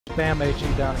Spam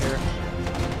HE down here.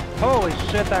 Holy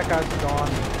shit, that guy's gone.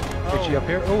 HE up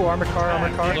here. Oh, armored car,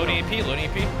 armored car. Loading AP, loading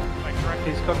AP.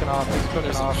 He's cooking off, he's cooking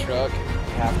There's off. a truck,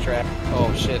 half track.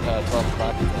 Oh shit, 12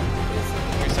 o'clock.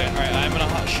 Wait a second. Alright, I'm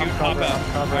gonna shoot, hop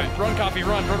out. Alright, run, coffee,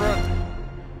 run.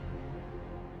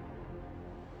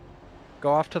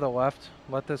 Go off to the left.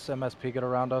 Let this MSP get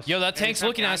around us. Yo, that tank's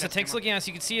looking at us. That tank's looking at us.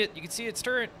 You can see it. You can see its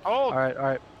turret. Oh.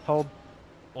 Alright. Hold.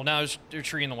 Well, now there's a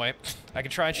tree in the way. I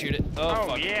can try and shoot it. Oh,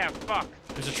 fuck. Yeah, fuck.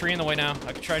 There's a tree in the way now.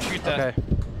 I can try and shoot that. Okay.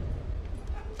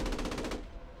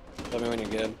 Tell me when you're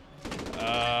good.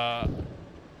 I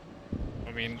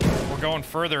mean, we're going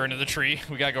further into the tree.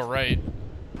 We gotta go right.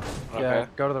 Yeah, Okay.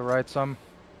 go to the right some.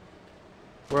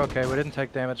 We're okay. We didn't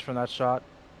take damage from that shot.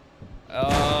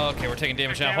 Okay, we're taking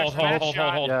damage now.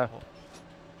 Hold. Yeah.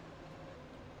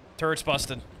 Turret's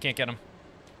busted. Can't get him.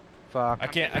 Fuck. I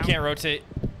can't rotate.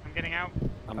 I'm getting out.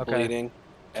 I'm Okay. bleeding.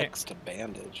 X to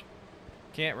bandage.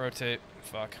 Can't rotate.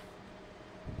 Fuck.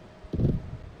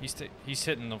 He's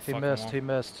hitting the He fucking missed. wall. He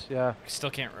missed. Yeah.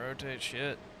 Still can't rotate.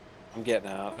 Shit. I'm getting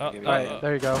out. Oh, Give me Alright, a-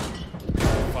 there you go.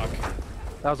 Fuck.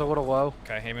 That was a little low.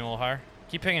 Okay, aim me a little higher.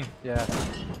 Keep pinging. Yeah.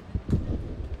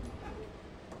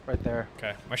 Right there.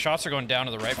 Okay, my shots are going down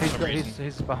to the right for some reason.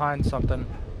 He's behind something.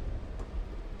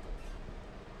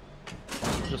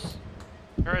 Just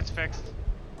Turret's fixed.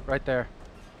 right there.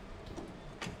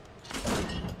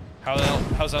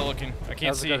 How's that looking? I That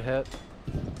can't was see. a good hit.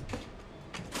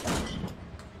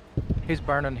 He's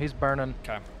burning. He's burning.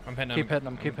 Okay, I'm hitting him. Keep hitting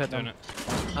him. Keep hitting doing him.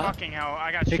 Fucking hell,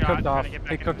 I got He shot. cooked trying off. to get back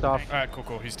He into cooked the off. tank. Alright,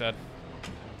 cool. He's dead.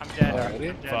 I'm dead. Alrighty.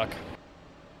 I'm dead. Fuck.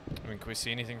 I mean, can we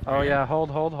see anything? from Oh here? yeah,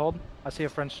 hold. I see a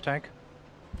French tank.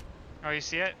 Oh, you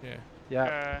see it? Yeah.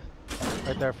 Yeah,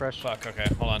 right there, fresh. Fuck, okay,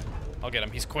 hold on. I'll get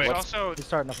him. He's quick. There's also He's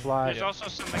starting to fly. there's also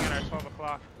something at our 12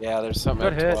 o'clock. Yeah, there's something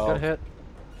Good at hit, 12. good hit.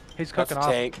 He's That's cooking a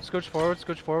off. tank. Scooch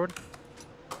forward.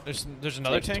 There's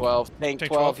another tank? 12. Tank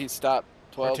Tank 12. 12. He stopped.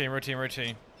 12.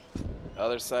 Rotating.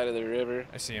 Other side of the river.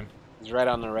 I see him. He's right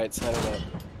on the right side of that.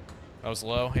 That was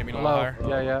low. Aiming a little Low.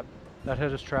 higher. Yeah. That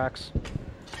hit his tracks.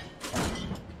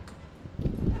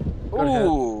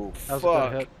 Ooh, That was fuck. a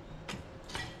good hit.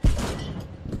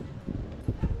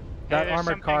 That there's armored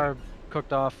something- car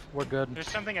cooked off. We're good. There's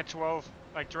something at 12,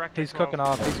 like directly. He's cooking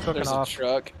off. He's cooking There's off. a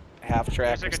truck, half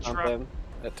track There's like or a truck. something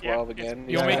at 12 again.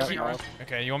 You want me Yeah, to yeah. keep?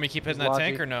 Okay, you want me to keep hitting He's that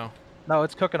tank lodgy. or no? No,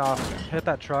 it's cooking off. Hit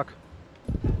that truck.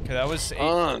 Okay, that was.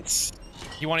 Aunts.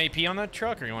 You want AP on that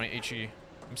truck or you want HE?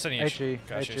 I'm sending HE.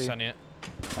 Gotcha, HE. sending it.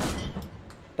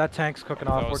 That tank's cooking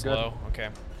off. That We're was good. low. Okay.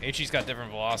 HE's got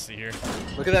different velocity here.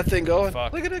 Look at that thing going.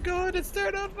 Fuck. Look at it going. It's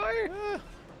starting on fire.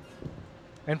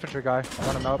 Infantry guy,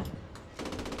 running up.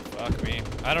 Fuck me.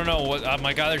 I don't know what.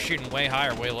 My guy, they're shooting way high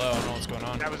or way low. I don't know what's going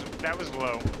on. That was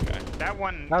low. Okay. That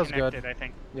one That was connected, good. I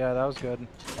think. Yeah, that was good.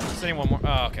 Sending one more.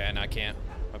 Oh, okay. No, I can't.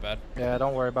 My bad. Yeah,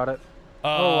 don't worry about it.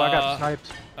 Oh, I got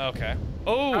sniped. Okay.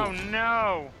 Oh. Oh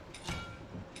no!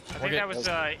 I think that was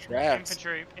tracks.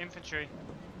 infantry.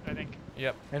 I think.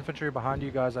 Yep. Infantry behind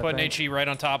you guys, I Putting think. HE right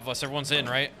on top of us. Everyone's in,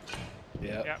 right?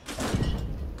 Yeah. Yep.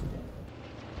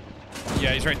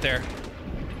 Yeah, he's right there.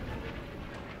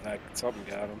 Something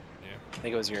got him. Yeah. I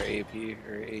think it was your AP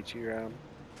or HE round.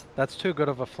 That's too good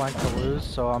of a flank to lose,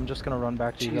 so I'm just gonna run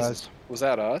back to you guys. Was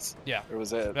that us? Yeah. Or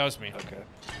was that? That was me. Okay.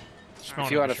 Just If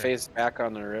going you want be to sure. face back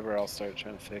on the river, I'll start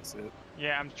trying to fix it.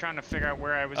 Yeah, I'm trying to figure out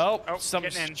where I was. Oh, getting in.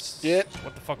 something. Shit.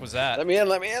 What the fuck was that? Let me in.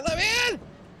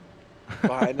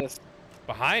 Behind us.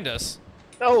 Behind us.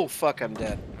 Oh, fuck, I'm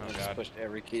dead. Oh, I just God. pushed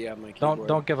every key on my keyboard.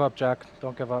 Don't give up, Jack.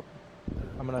 Don't give up.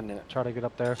 I'm gonna No. try to get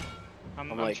up there. I'm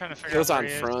like, trying to figure he was out on where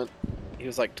he is. front. He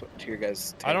was like to your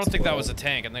guys' I don't tank think that squad. was a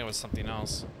tank. I think it was something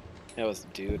else. That was a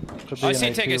dude. Could be Oh, I an see a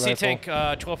AP tank. I see a rifle. tank.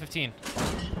 1215.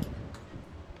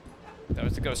 That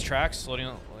was the ghost tracks. Loading,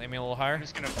 aiming a little higher. I'm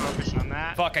just gonna focus on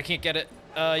that. Fuck, I can't get it.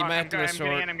 You Fuck, might have to go I'm sword.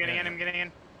 getting in. I'm getting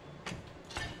in.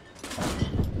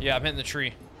 Yeah, I'm hitting the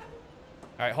tree.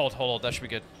 All right, hold. That should be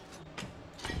good.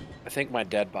 I think my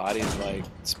dead body's like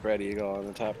spread eagle on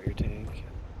the top of your tank.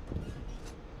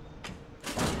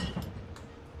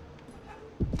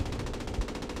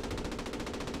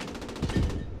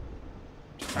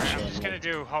 Alright, I'm just gonna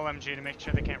do hull MG to make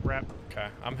sure they can't rep. Okay,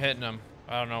 I'm hitting them.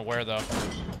 I don't know where though.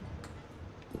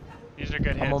 These are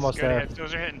good hits. I'm almost good there. hits.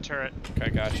 Those are hitting turret. Okay,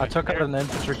 gotcha. I took out an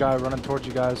infantry guy running towards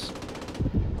you guys.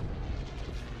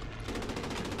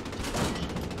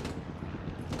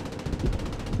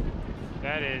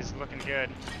 That is looking good.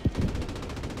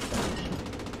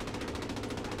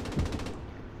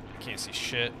 Can't see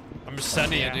shit. I'm just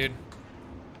sending Yeah. it, dude.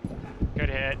 Good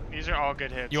hit. These are all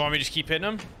good hits. You want me to just keep hitting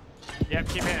him? Yep,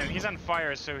 keep hitting him. He's on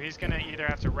fire, so he's gonna either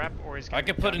have to rep or he's gonna I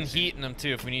could be put done in soon. heat in him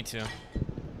too if we need to.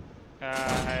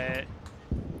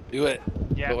 Do it.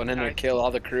 Yeah. Put one in there, kill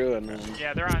all the crew, and then.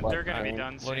 Yeah, they're on. spot They're gonna be fire.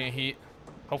 done soon. Loading a heat.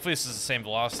 Hopefully this is the same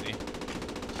velocity.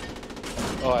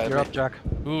 Oh, You're up, Jack.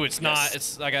 Ooh, it's not. Yes.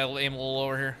 It's. I gotta aim a little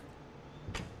lower here.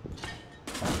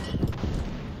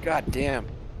 God damn.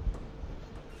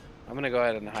 I'm gonna go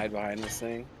ahead and hide behind this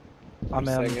thing. I'm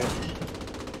for a in.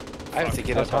 second. I have to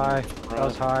get That was up. high. That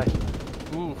was high.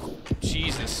 Ooh,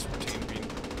 Jesus. We're taking a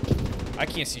beating. I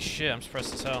can't see shit. I'm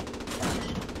suppressed as hell.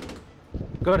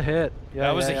 Good hit. Yeah,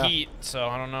 That was yeah, a yeah. heat, so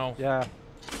I don't know. Yeah.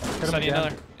 Hit him Sunny, again.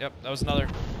 another. Yep, that was another.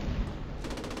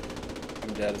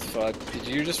 I'm dead as fuck. Did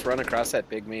you just run across that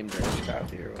big meme drainage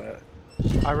copy or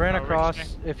what? I ran Oh, across. Rich,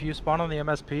 If you spawn on the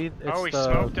MSP, it's Oh, he the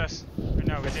smoked us. Or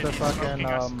no, it's he the didn't. He's fucking smoking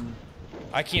us.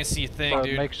 I can't see a thing, the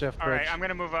dude. makeshift All bridge. right, I'm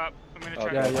gonna move up. I'm gonna try.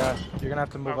 Okay. Yeah, to... yeah. You're gonna have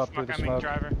to move Oh, up through fuck, the I'm in smoke.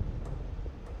 driver.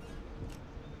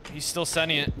 He's still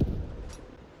sending it.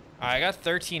 I got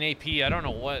 13 AP. I don't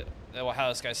know how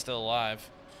this guy's still alive.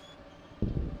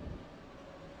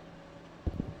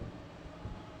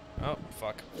 Oh,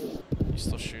 fuck. He's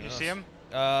still shooting You us. see him?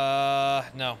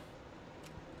 No.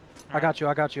 I got you.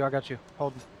 I got you. I got you.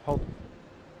 Hold. All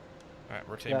right,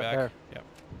 rotate Yeah, back. there. Yep.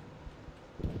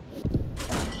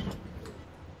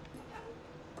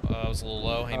 That was a little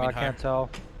low. Aiming I high. can't tell.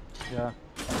 Yeah.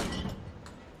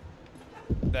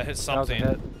 That hit That was a something.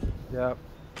 hit. Yeah.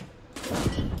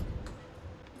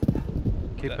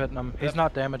 Keep That- hitting him. He's that-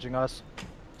 not damaging us.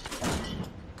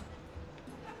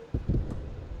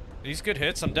 These good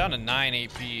hits. I'm down to 9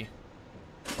 AP.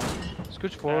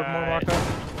 Scooch forward more, Marco.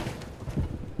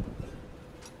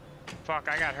 Fuck,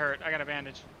 I got hurt. I got a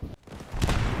bandage.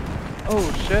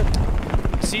 Oh shit.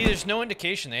 See, there's no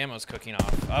indication the ammo's cooking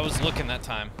off. I was looking that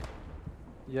time.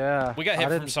 Yeah. We got hit I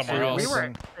from didn't somewhere see else.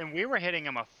 anything. We were hitting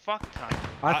him a fuck ton.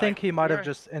 I think he might we have were-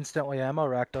 just instantly ammo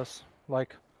racked us.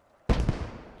 Like, I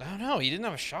don't know. He didn't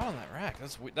have a shot on that rack.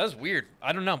 That's weird.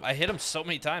 I don't know. I hit him so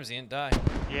many times he didn't die.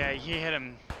 Yeah, he hit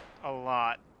him a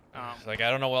lot. Like, I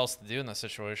don't know what else to do in that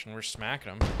situation. We're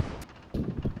smacking him.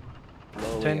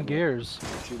 Low 10 ammo. gears.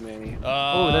 Too many.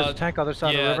 Oh, there's a tank other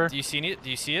side of the yeah, river. do you see it? Do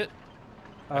you see it?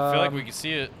 I feel like we can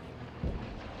see it.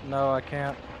 No, I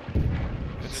can't.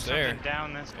 It's There's there. something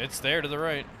down this. It's there to the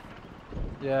right.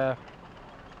 Yeah.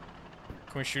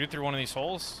 Can we shoot it through one of these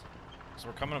holes? Because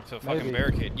we're coming up to a fucking Maybe.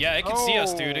 barricade. Yeah, it can see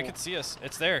us, dude. It Oh. can see us.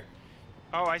 It's there.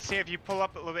 Oh, I see. If you pull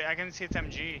up a little bit, I can see it's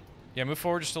MG. Yeah, move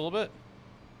forward just a little bit.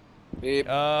 Beep.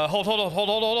 Hold.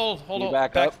 You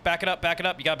back up? Back it up. Back it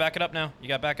up. You got to back it up now. You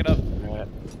got to back it up. Alright.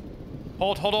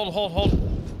 Hold.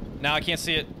 Now I can't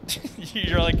see it.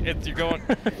 You're like, you're going.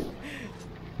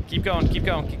 Keep going.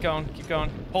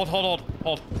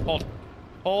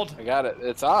 Hold. I got it.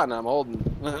 It's on. I'm holding.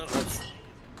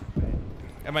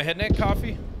 Am I hitting it,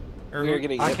 Coffee? Or You're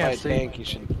getting I hit by can't a see. tank. You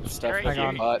should stuff Hang with your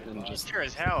on. butt and just. Sure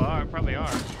as hell are. Probably are.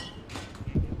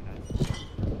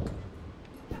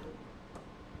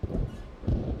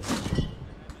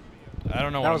 I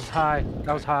don't know. That What was high.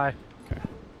 That was high. Okay.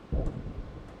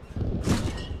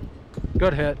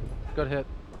 Good hit. Good hit.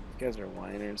 You guys are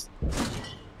whiners.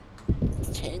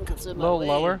 Low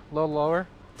lower. Low lower.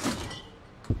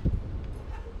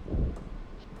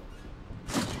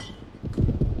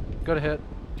 Good hit.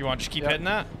 Do you want to just keep Yep. hitting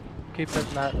that? Keep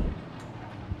hitting that.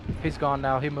 He's gone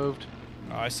now. He moved.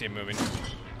 Oh, I see him moving.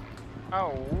 Oh,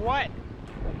 what?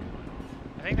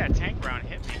 I think that tank round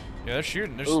hit me. Yeah, they're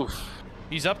shooting. Oof.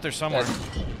 He's up there somewhere.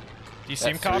 That- Do you see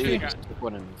him, That Coffee? three just took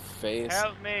one in the face.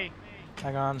 Help me.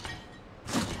 Hang on.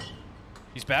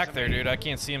 He's back there, dude. I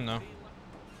can't see him though.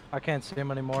 I can't see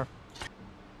him anymore.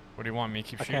 What do you want me to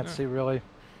keep I shooting? can't at? see really.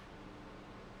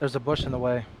 There's a bush in the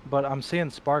way, but I'm seeing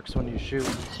sparks when you shoot,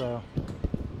 so.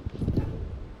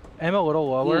 Aim a little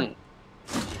lower. A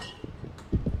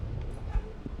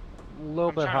little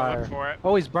I'm bit trying to higher. look for it.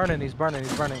 Oh, he's burning.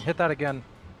 Hit that again.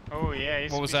 Oh yeah.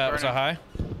 He's, What was he's that? Was that burning.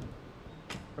 high?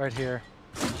 Right here.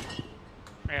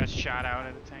 I got shot out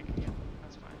of the tank again.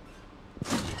 That's fine.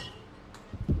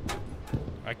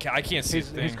 I can't see a He's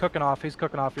thing. cooking off.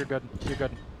 You're good. You're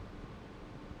good.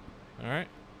 All right.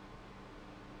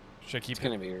 Should I keep It's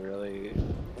gonna be really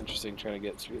interesting trying to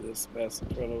get through this mess in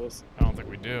front of us. I don't think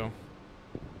we do.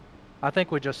 I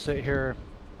think we just sit here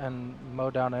and mow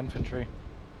down infantry.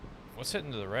 What's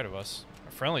hitting to the right of us?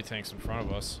 A friendly tank's in front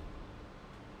of us.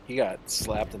 He got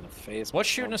slapped in the face. What's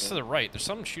shooting us to the right? There's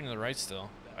something shooting to the right still.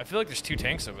 I feel like there's 2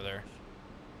 tanks over there.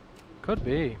 Could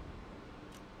be.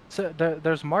 So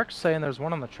there's marks saying there's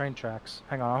one on the train tracks.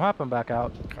 Hang on, I'm hopping back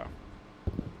out. Okay.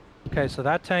 Okay, so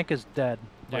that tank is dead.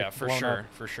 Yeah, like, for blown sure. up.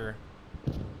 For sure.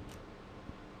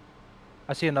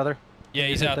 I see another. Yeah, You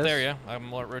he's hit out there. this? Yeah,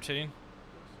 I'm rotating.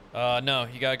 No,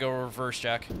 you gotta go reverse,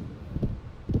 Jack.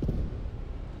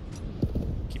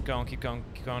 Keep going.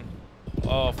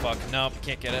 Oh fuck. Nope,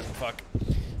 can't get it. Fuck.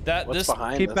 What's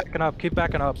behind Keep this? backing up. Keep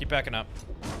backing up. Keep backing up.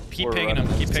 Keep We're pinging him.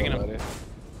 running Keep into pinging him. somebody.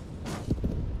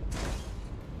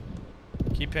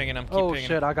 Keep pinging him. Keep Oh pinging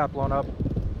shit! I got blown up.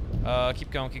 him.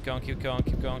 Keep going. Keep going. Keep going.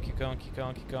 Keep going. Keep going. Keep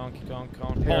going. Keep going. Keep going. Keep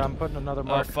going. Here, Hold. I'm putting another Oh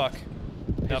mark. fuck.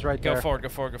 He's Nope, right go there. forward. Go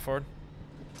forward. Go forward.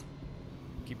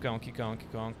 Keep going. Keep going.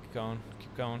 Keep going. Keep going.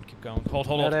 Keep going. Keep going. Hold.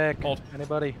 Hold. Hold. Medic. Hold.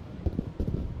 Anybody?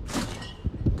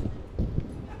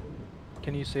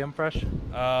 Can you see him fresh?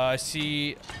 I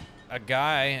see a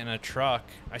guy in a truck.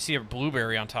 I see a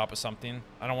blueberry on top of something.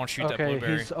 I don't want to shoot that Okay,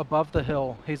 blueberry. he's above the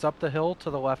hill. He's up the hill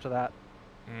to the left of that.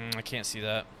 I can't see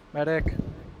that. Medic.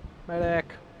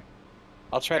 Medic.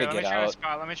 I'll try to Let me get try to out.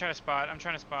 spot. Let me try to spot. I'm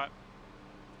trying to spot.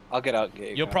 I'll get out. And get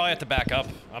you You'll going. probably have to back up.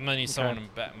 I'm gonna need Okay. someone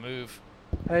to move.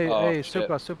 Hey, Oh, hey, shit.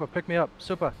 Supa, pick me up.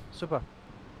 Supa.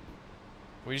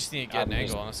 We just need to get an I'm angle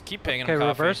just- on this. Keep pinging Okay, him,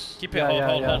 Coffee. reverse. Keep Yeah, hold, yeah,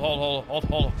 hold, yeah.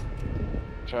 hold.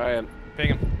 Trying. Ping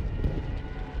him.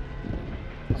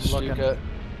 I'm looking. Stuka.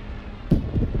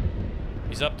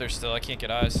 He's up there still. I can't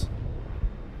get eyes.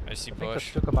 I see I think the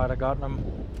bush. Stuka might have gotten him.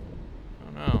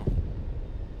 Oh no.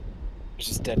 There's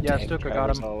just dead Yeah, tank Stuka got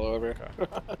drivers him. all over.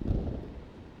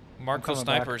 Mark I'm those coming back.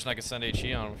 snipers and I can send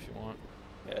HE on them if you want.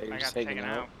 Yeah, you're I just got taking taken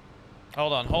out. out.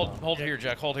 Hold on, hold here,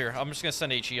 Jack. Hold here. I'm just gonna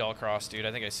send HE all across, dude.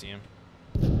 I think I see him.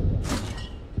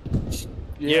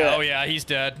 Yeah. Oh yeah, he's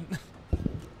dead.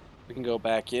 We can go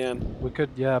back in. We could,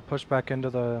 yeah, push back into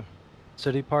the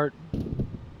city part.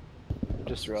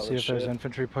 Just through all see this if there's shit.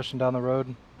 infantry pushing down the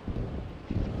road.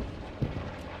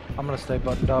 I'm gonna stay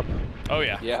buttoned up. Oh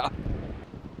yeah. Yeah.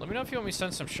 Let me know if you want me to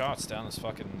send some shots down this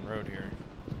fucking road here.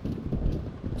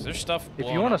 'Cause there's stuff If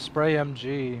blowing you want to up. spray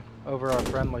MG over our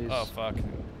friendlies, Oh fuck.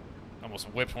 Almost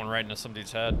whipped one right into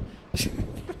somebody's head.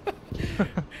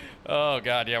 Oh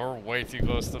god, yeah, we're way too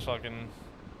close to fucking...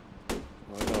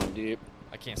 We're going deep.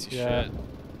 I can't see Yeah. shit.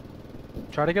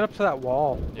 try to get up to that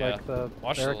wall, Yeah. like the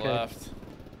Watch barricade. to the left.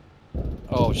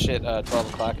 Oh shit, 12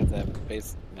 o'clock at that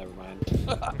base. Never mind.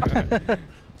 Gotcha.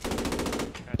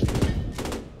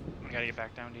 We gotta get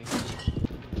back down, dude.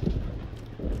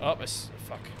 Oh,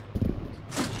 fuck.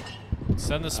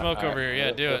 Send the smoke over here.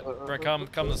 Yeah, do it. Brett,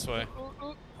 come this way.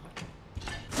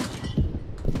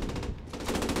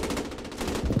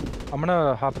 I'm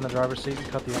gonna hop in the driver's seat and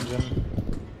cut the engine.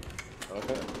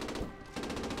 Okay.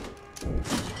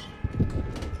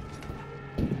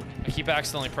 I keep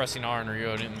accidentally pressing R and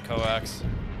reloading in coax.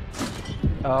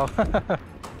 Oh.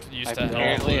 Used I to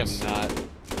apparently am help.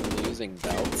 not using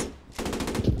belts.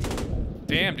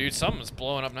 Damn, dude, something's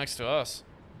blowing up next to us.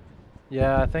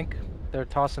 Yeah, I think they're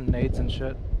tossing nades and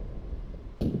shit.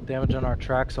 Damaging our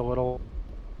tracks a little.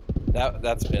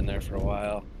 That's been there for a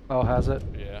while. Oh, has it?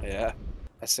 Yeah. Yeah.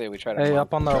 I say we try to. Hey, mark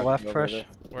up on the truck left, over Fresh. there.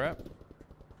 Where at?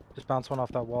 Just bounce one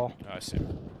off that wall. Oh, I see.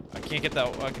 I can't get that.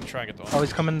 I can try and get the one. Oh,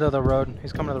 he's coming to the road.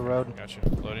 He's coming to the road. Gotcha.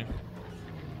 Loading.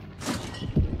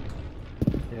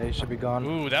 Yeah, he should be gone.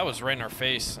 Ooh, that was right in our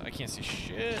face. I can't see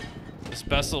shit. This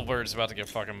Bessel bird's about to get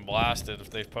fucking blasted if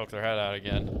they poke their head out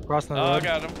again. Crossing the Oh, I road.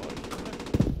 got him.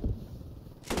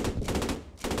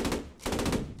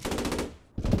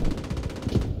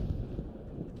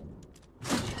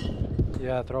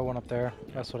 Yeah, throw one up there.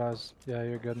 That's what I was. Yeah,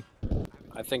 you're good.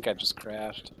 I think I just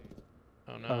crashed.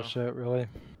 Oh no. Oh shit, really?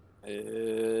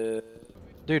 Uh,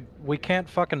 Dude, we can't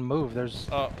fucking move. There's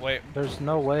Oh wait,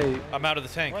 no way. I'm out of the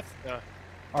tank. What the?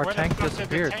 Our Where tank the fuck did the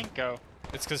disappeared. tank go?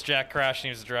 It's because Jack crashed and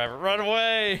he was the driver. Run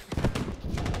away!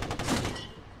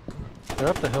 They're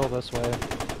up the hill this way.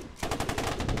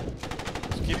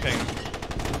 Just keep pinging.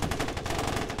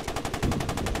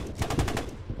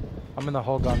 I'm in the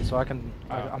hull gun, so I can.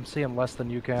 Oh. I'm seeing less than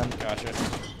you can. Gotcha.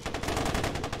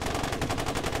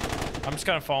 I'm just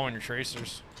kind of following your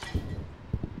tracers.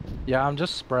 Yeah, I'm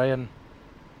just spraying.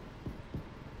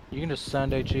 You can just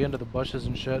send HE into the bushes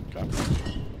and shit.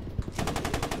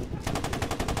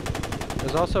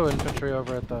 There's also infantry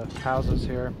over at the houses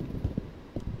here.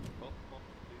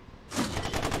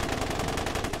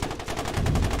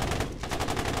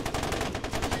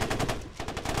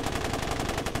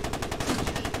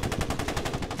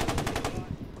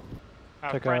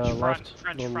 Take French, a left.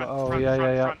 French, Little- front, oh, front, yeah,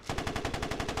 front, yeah, yeah. front.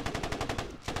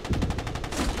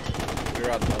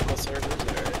 you're on local servers,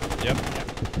 alright? Yep.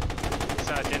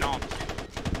 It's Denon.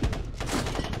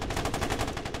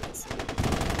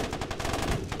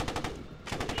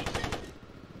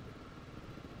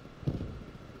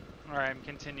 Alright,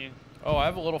 continue. Oh, I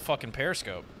have a little fucking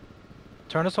periscope.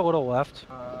 Turn us a little left.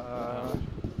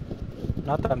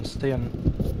 Not that I'm seeing.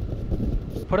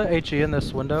 Put a HE in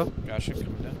this window. Gotcha,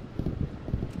 coming down.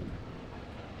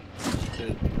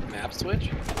 Did map switch?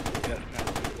 Yeah.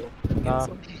 Nah.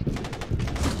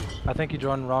 I think you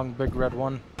joined wrong big red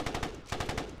one.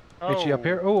 Oh, HE up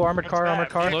here. Oh, armored what's car, that? armored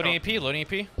car. Loading AP, loading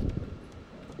AP.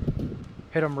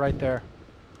 Hit him right there.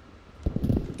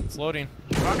 It's loading.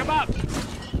 Fuck him up!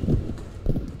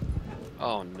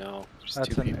 Oh no. There's That's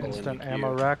two an people in instant the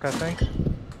ammo queue. rack, I think.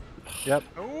 Yep.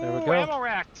 Ooh, There we go. ammo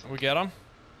racked. We get him?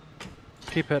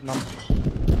 Keep hitting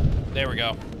him. There we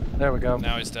go. There we go.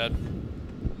 Now he's dead.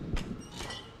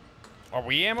 Are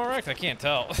we ammo wrecked? I can't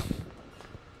tell.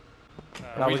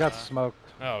 No, we got smoked.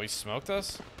 Oh, he smoked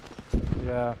us?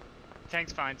 Yeah.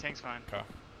 Tank's fine, tank's fine. Okay.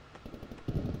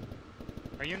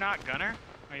 Are you not gunner?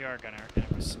 Oh, you are gunner. Okay.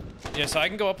 Yeah, so I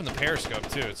can go up in the periscope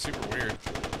too. It's super weird.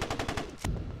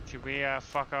 Should we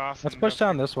fuck off? Let's and push go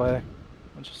down this way.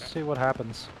 Let's just Okay. see what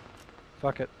happens.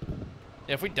 Fuck it.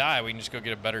 Yeah, if we die, we can just go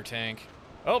get a better tank.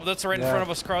 Oh, that's right in Yeah. front of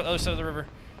us, across the other side of the river.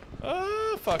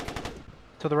 Oh, fuck.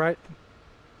 To the right.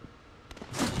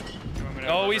 Do you want me to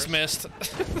Oh, he's reverse? missed.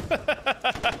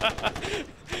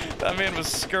 That man was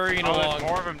scurrying Oh, along. there's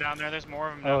more of them down there. There's more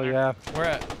of them down Oh there. yeah. Where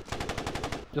at?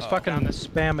 Just Oh. fucking Down this-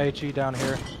 spam HE down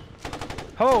here.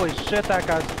 Holy shit, that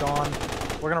guy's gone.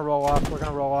 We're gonna roll off. We're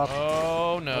gonna roll off.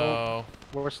 Oh, no.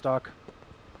 We're stuck.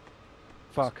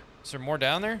 Fuck. Is there more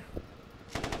down there?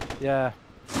 Yeah.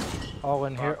 All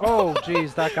in here. Oh,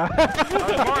 jeez, that guy. Oh,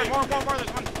 there's more,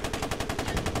 there's one.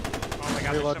 Oh my god, there's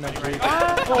so Reloading many HE.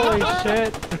 right Holy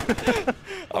shit.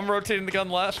 I'm rotating the gun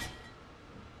left.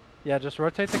 Yeah, just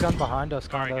rotate the gun behind us,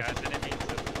 Sorry kinda. guys, I didn't mean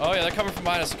to. Oh, yeah, they're coming from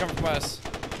behind us. They're coming from behind us.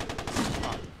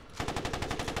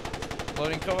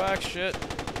 Loading coax, shit.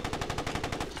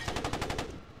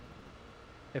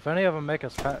 If any of them make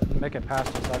it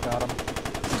past us, I got them.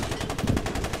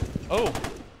 Oh.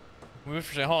 Move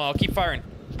for a second. Hold on, I'll keep firing.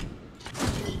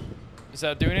 Is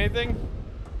that doing anything?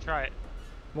 Try it.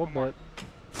 A little bit.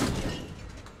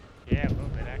 Yeah, a little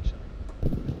bit actually.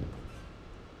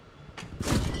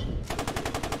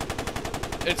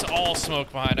 It's all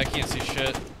smoke behind. I can't see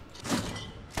shit.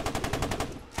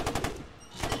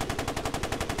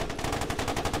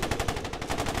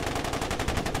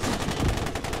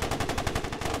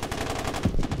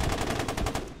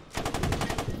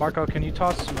 Marco, can you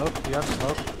toss smoke? Do you have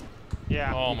smoke?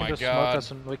 Yeah. Oh You can my just smoke god.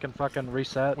 us and we can fucking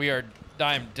reset.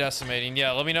 I am decimating.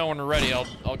 Yeah, let me know when we're ready. I'll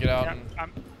get out. Yeah,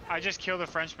 And... I just killed a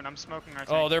Frenchman. I'm smoking our tank.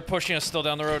 Oh, they're pushing us still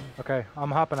down the road. Okay,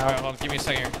 I'm hopping All right, out. hold on. Give me a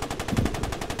second here.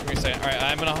 Give me a second. All right,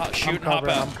 I'm gonna shoot and hop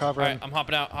covering, out. I'm covering. All right, I'm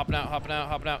hopping out. Hopping out. Hopping out.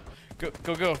 Hopping out. Go,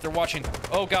 go, go. They're watching.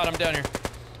 Oh god, I'm down here.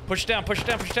 Push it down. Push it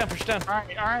down. Push it down. Push it down.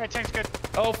 Alright, tank's good.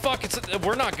 Oh fuck!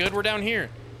 We're not good. We're down here.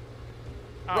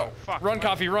 Oh, fuck. Run,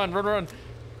 coffee. Run. Run. Run.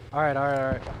 Alright, alright,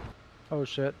 alright. Oh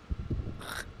shit.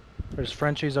 There's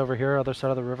Frenchies over here, other side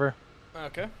of the river.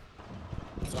 Okay.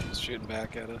 Something's shooting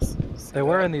back at us. See They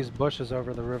were that? in these bushes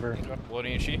over the river.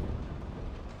 Loading she.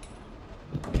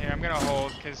 Here, I'm gonna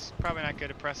hold, because probably not good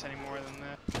to press any more than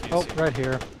that. Oh, right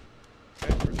here.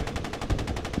 Okay, we're good.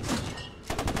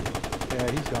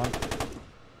 Yeah, he's gone.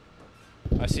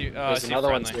 I see. I There's see a another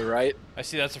one to friendly. the right. I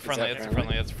see. That's a friendly. that That's a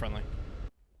friendly. That's a friendly.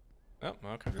 Oh,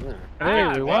 okay. Yeah. Hey,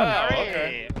 we won. wow.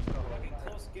 okay.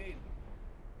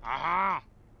 Aha!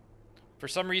 For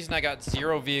some reason, I got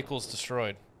 0 vehicles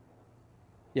destroyed.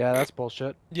 Yeah, that's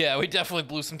bullshit. Yeah, we definitely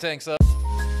blew some tanks up.